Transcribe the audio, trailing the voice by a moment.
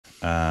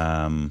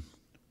Blah,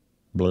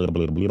 blah,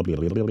 blah, blah, blah,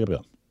 blah, blah, blah.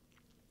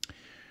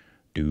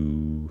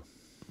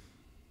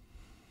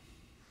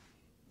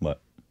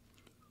 What?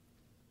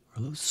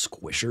 Are those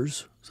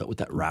squishers? Is that what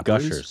that wrapper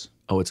Gushers. is?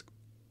 Oh, it's...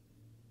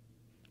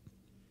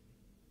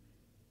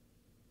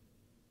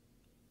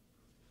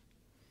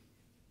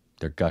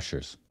 They're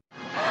gushers.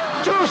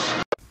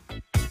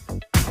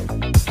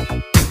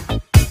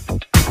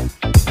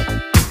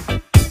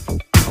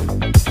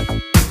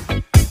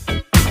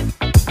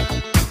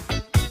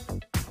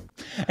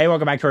 Hey,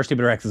 welcome back to our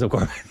Stupid Rexes of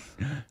Corbin.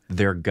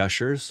 They're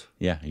gushers?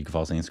 Yeah, you can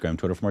follow us on Instagram,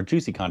 Twitter for more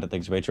juicy content.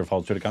 Thanks for your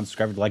follow, Twitter, content,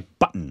 subscribe to the like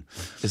button.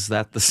 Is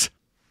that the... Is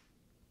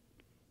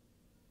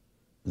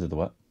it the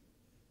what?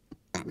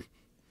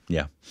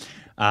 Yeah.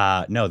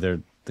 No,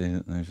 they're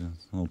just a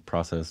little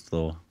processed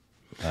little...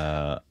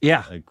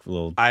 yeah. Like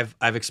little... I've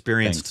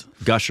experienced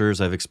gushers.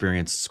 I've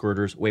experienced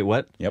squirters. Wait,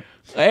 what? Yep.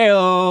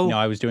 Heyo! No,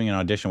 I was doing an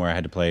audition where I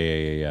had to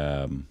play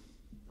a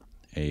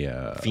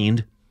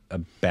Fiend? a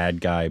bad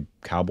guy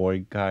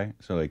cowboy guy.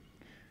 So like,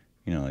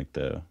 you know, like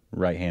the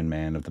right-hand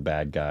man of the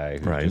bad guy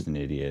who's Right. just an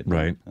idiot.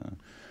 Right.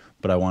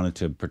 But I wanted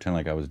to pretend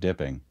like I was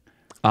dipping.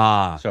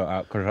 Ah. So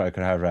I could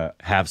have a...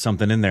 Have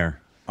something in there.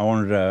 I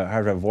wanted to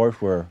have that voice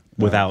where...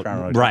 Without...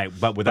 trying to- Right,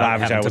 but without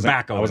obviously having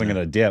tobacco. I wasn't in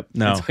going it. to dip.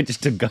 No. And so I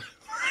just took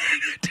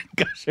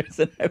gushers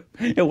and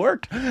it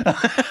worked.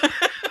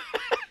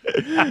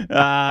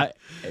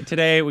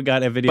 Today we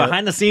got a video...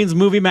 Behind the scenes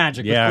movie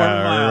magic. With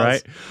Corbin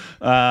Miles.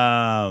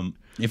 right.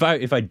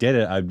 If I did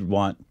it, I'd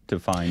want to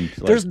find...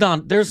 Like, There's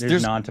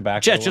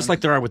non-tobacco just ones.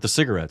 like there are with the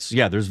cigarettes.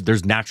 Yeah,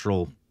 there's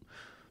natural...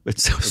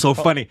 It's so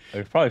funny.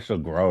 It's probably so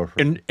gross.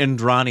 In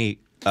Ronnie,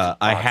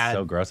 I It's had...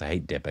 so gross. I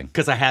hate dipping.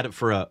 Because I had it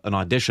for an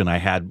audition, I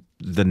had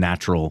the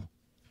natural,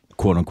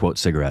 quote unquote,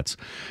 cigarettes,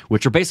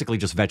 which are basically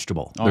just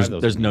vegetable. Oh, I had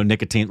those there's no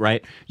nicotine,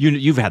 right?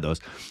 You've had those.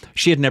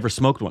 She had never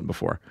smoked one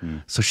before,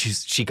 so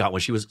she got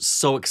one. She was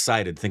so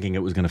excited, thinking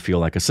it was going to feel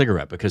like a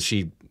cigarette because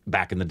she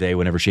back in the day,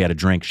 whenever she had a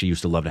drink, she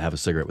used to love to have a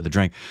cigarette with a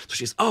drink. So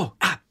she's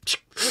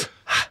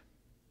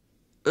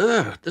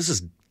this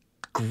is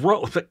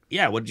gross. But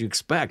yeah, what did you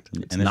expect?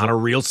 It's not a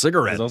real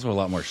cigarette. There's also a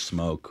lot more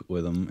smoke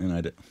with them, and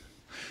I did.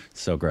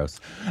 So gross.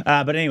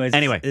 But anyways,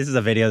 Anyway. this is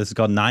a video. This is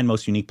called 9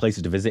 Most Unique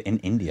Places to Visit in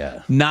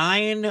India.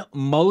 9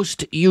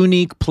 most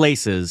unique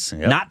places,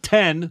 Yep. not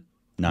 10,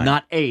 9.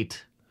 not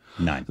 8.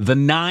 9. The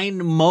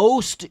 9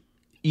 most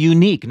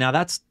unique. Now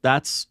that's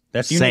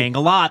unique. saying a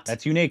lot.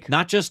 That's unique.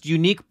 Not just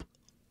unique,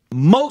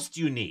 most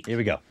unique. Here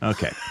we go.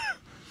 Okay.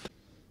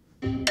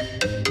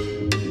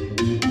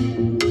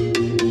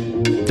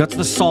 That's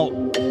the salt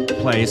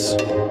place.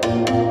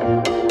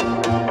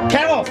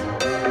 Camels!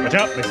 Watch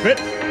out, they spit.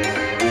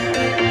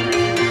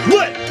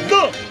 Let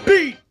the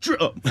beat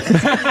drop. is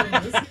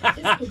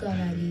Puga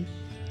Valley.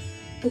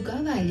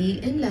 Puga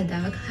Valley in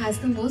Ladakh has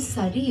the most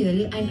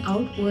surreal and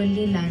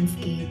outwardly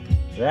landscape.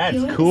 That's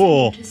Here is an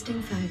cool.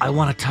 interesting fact. I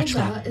wanna touch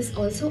Puga that. is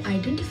also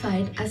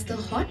identified as the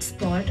hot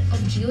spot of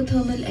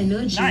geothermal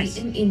energy Nice.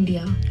 in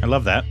India. I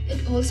love that.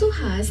 It also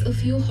has a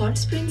few hot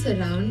springs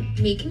around,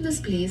 making this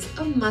place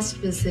a must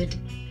visit.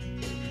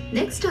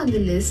 Next on the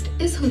list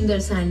is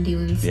Hundar Sand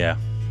Dunes. Yeah.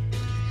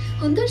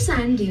 Hundar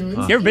Sand Dunes.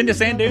 You ever been to in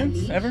sand Puga dunes,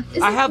 Valley ever?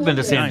 is I a have been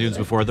to cold sand area dunes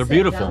before. They're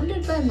surrounded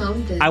beautiful. by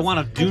mountains I want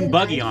a dune at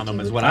buggy an on them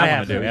is altitude what of I I want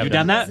have to to, do. yeah, You I've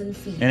done that? 1,000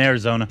 feet. In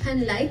Arizona.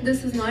 And like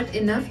this is not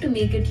enough to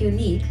make it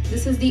unique,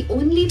 this is the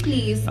only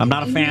place I'm in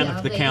not a fan India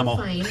of the where camel.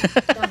 you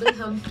find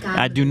double-humped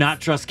I do camels.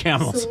 not trust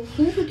camels. So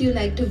who would you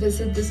like to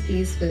visit this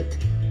place with?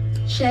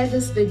 Share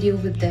this video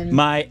with them.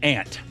 My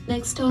aunt.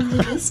 Next on the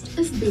list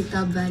is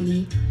Betab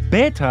Valley.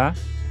 Beta.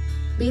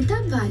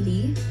 Betab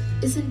Valley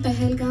is in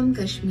Pahalgam,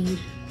 Kashmir.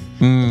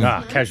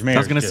 Kashmir. I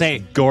was gonna is just say,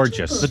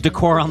 gorgeous. The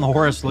decor on the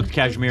horse looked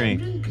Kashmiri.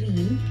 Emerald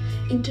green,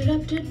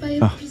 interrupted by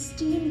a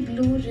pristine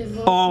blue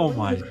river. Oh flowing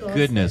my across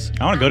goodness. it.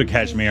 I wanna go to And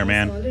Kashmir,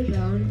 man. all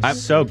around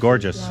So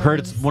gorgeous. Heard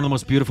it's one of the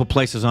most beautiful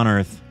places on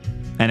earth,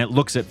 and it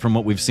looks it from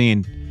what we've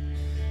seen.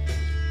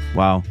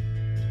 Wow.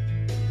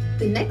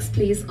 The next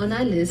place on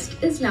our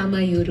list is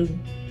Lamayuru.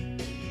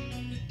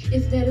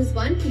 If there is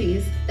one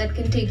place that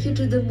can take you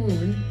to the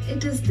moon,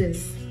 it is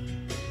this.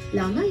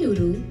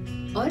 Lamayuru,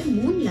 or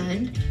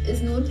Moonland,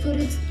 is known for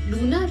its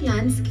lunar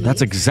landscape.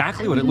 That's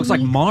exactly what it looks like,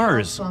 unique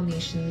Mars. rock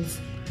formations.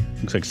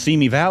 Looks like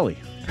Simi Valley.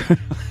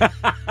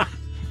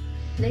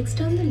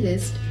 Next on the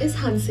list is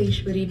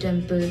Hanseshwari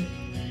Temple.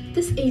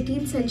 This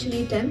 18th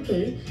century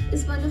temple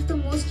is one of the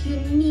most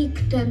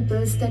unique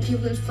temples that you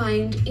will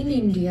find in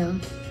India.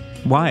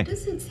 Why?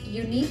 Notice its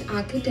unique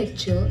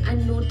architecture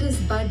and notice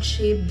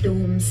bud-shaped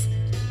domes.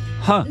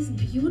 Huh. This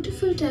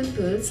beautiful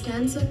temple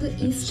stands on the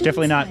eastern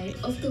definitely not- side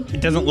of the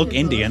it doesn't Hooghly look River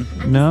Indian.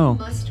 and No. is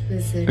a must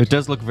visit. It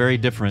does look very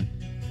different.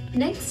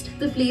 Next,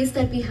 the place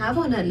that we have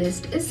on our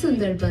list is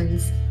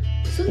Sundarbans.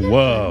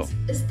 Whoa.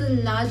 Sundarbans is the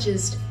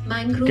largest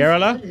mangrove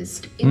Kerala?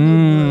 forest in the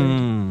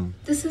world. Mm.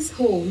 This is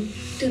home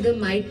to the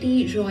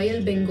mighty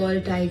Royal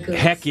Bengal tigers.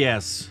 Heck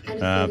yes. And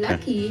if you're Okay.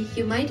 lucky,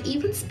 you might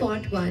even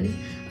spot one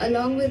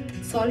along with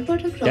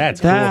saltwater crocodiles.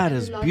 That's cool. That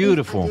and is a lot of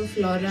beautiful. other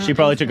flora She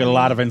probably and took a fauna.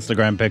 lot of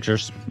Instagram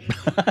pictures.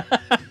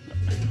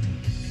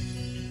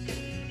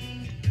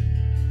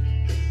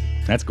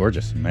 That's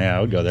gorgeous. Yeah,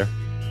 I would go there.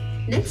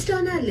 Next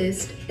on our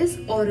list is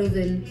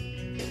Auroville.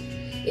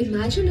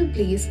 Imagine a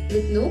place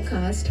with no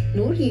caste,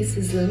 no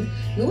racism,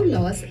 no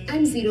laws,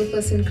 and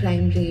 0%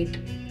 crime rate.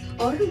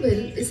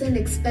 Auroville is an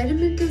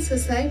experimental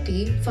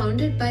society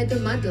founded by the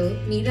mother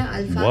Meera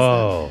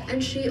Whoa. Alfasa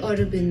and Sri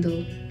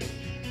Aurobindo.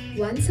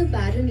 Once a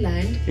barren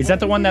land, Is that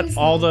the one that Auroville is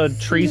all now the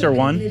trees are full of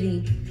one?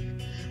 greenery.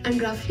 And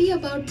roughly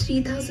about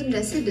 3,000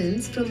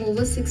 residents from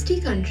over 60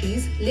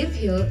 countries live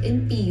here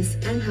in peace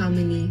and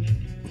harmony.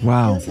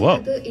 Wow. Here's Whoa.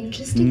 another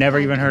interesting Never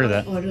fact even heard of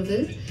about that.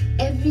 Auroville.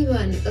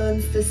 Everyone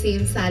earns the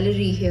same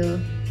salary here.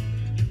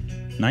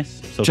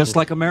 Nice. So Just cool.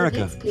 like The America.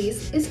 next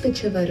place is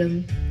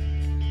Pichavaram.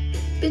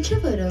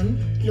 Pichavaram,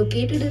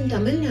 located in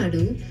Tamil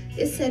Nadu,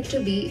 is said to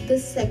be the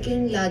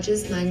second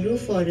largest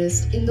mangrove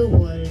forest in the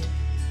world.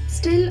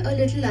 Still a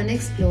little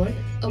unexplored,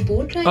 a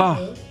boat ride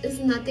here is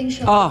nothing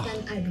short of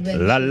an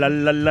adventure. La la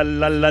la la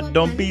la la. For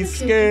Don't be planning a trip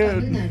to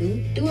scared. Tamil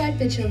Nadu, do add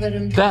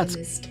Pichavaram to That's the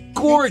list.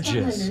 gorgeous.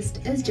 Next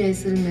on the list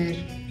is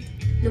Jaisalmer.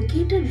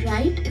 Located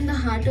right in the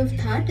heart of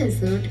Thar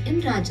Desert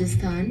in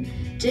Rajasthan,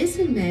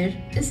 Jaisalmer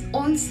is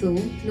also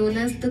known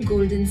as the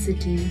Golden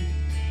City.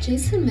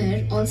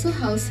 Jaisalmer also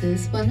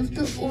houses one of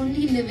the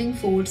only living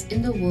forts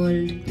in the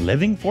world.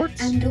 Living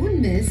forts? And don't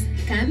miss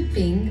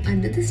camping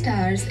under the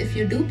stars if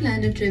you do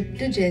plan a trip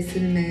to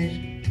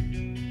Jaisalmer.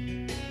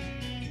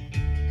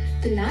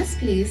 The last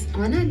place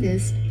on our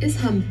list is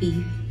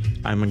Hampi.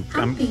 I'm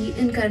Hampi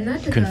in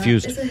Karnataka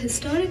confused. is a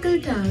historical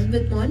town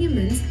with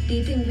monuments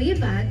dating way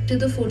back to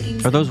the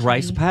 14th Are those century.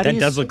 rice patties? That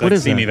does look What like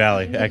is Simi that?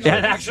 Valley, actually. Yeah,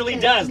 it actually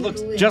does.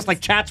 Looks just like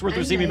Chatsworth or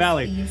And Simi rice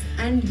Valley. fields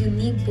and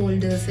unique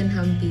boulders in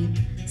Hampi.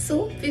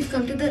 So we've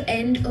come to the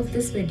end of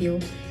this video.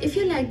 If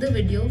you like the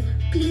video,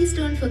 please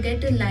don't forget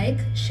to like,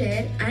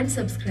 share and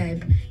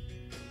subscribe.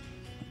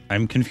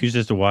 I'm confused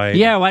as to why.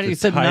 Yeah, why did you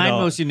the said 9 title-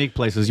 most unique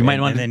places? You might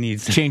And want then to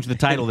you'd- change the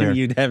title and there.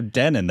 You'd have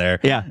 10 in there.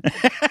 Yeah.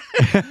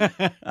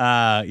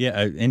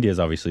 India is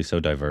obviously so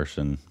diverse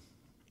and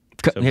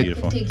so Yeah,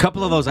 beautiful. a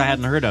couple of those I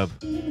hadn't heard of.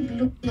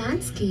 Blue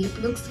landscape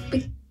looks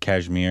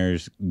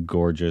Kashmir's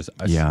gorgeous.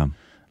 Yeah.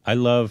 I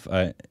love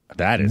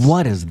that. Is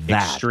What is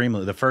that?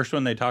 Extremely. The first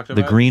one they talked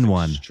about, green is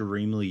one.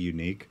 extremely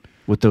unique.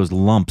 With those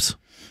lumps.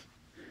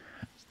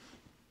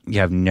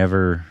 Yeah, I've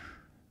never.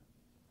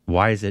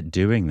 Why is it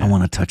doing that? I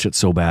want to touch it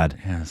so bad.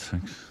 Yeah, it's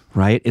like,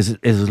 Right? Is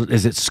it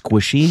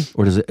squishy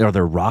or are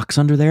there rocks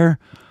under there?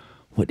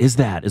 What is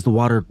that? Is the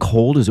water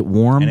cold? Is it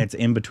warm? and it's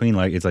in between,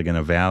 like it's like in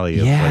a valley.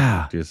 Of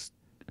Yeah. like just.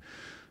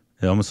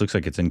 It almost looks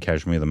like it's in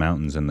Kashmir, the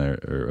mountains in there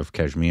of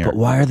Kashmir. But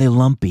why are they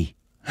lumpy?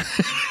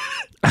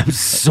 I'm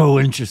so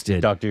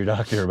interested. Talk to your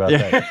doctor about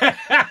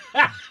that.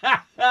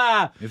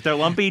 If they're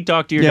lumpy,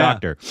 talk to your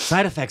doctor.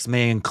 Side effects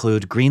may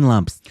include green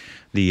lumps.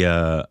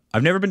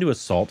 I've never been to a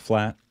salt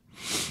flat,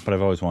 but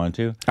I've always wanted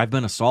to. I've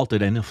been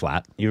assaulted in a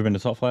flat. You ever been to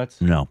salt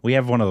flats? No. We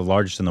have one of the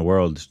largest in the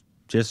world,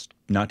 just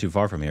not too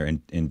far from here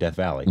in Death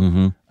Valley.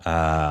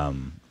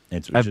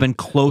 I've been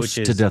close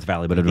to Death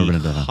Valley, but I've never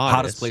been to the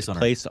hottest place on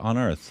Earth.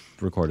 Earth,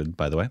 recorded,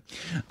 by the way.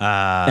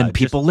 And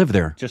people live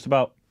there. Just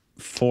about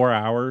 4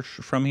 hours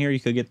from here, you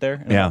could get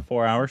there in Yeah. about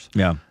 4 hours.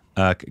 Yeah.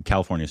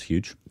 California's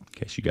huge, in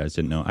case you guys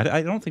didn't know.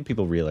 I don't think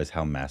people realize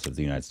how massive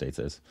the United States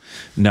is.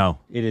 No.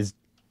 It is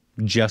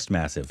just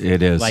massive.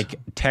 It is. Like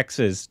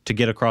Texas, to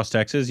get across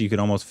Texas, you can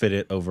almost fit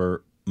it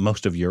over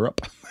most of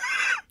Europe.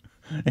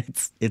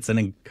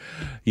 The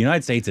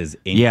United States is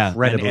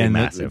incredibly and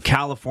massive.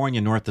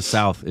 California, north to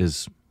south,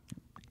 is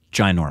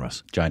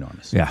ginormous.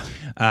 Ginormous.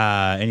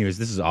 Yeah. Anyways,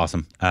 this is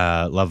awesome.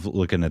 Love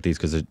looking at these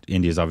because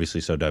India is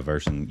obviously so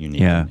diverse and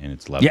unique, Yeah. and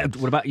it's lovely. Yeah.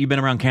 What about you? Been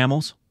around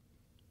camels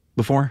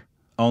before?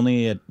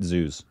 Only at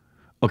zoos.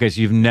 Okay,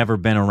 so you've never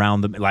been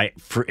around them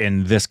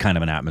in this kind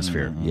of an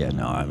atmosphere. Yeah,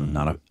 no, I'm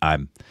not.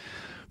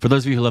 For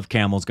those of you who love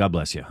camels, God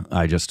bless you.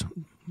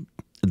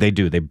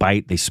 They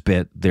bite, they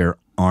spit, they're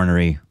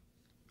ornery.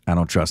 I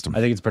don't trust them. I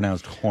think it's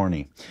pronounced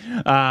horny.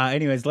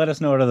 Anyways, let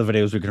us know what other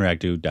videos we can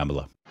react to down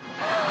below.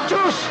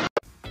 Juice!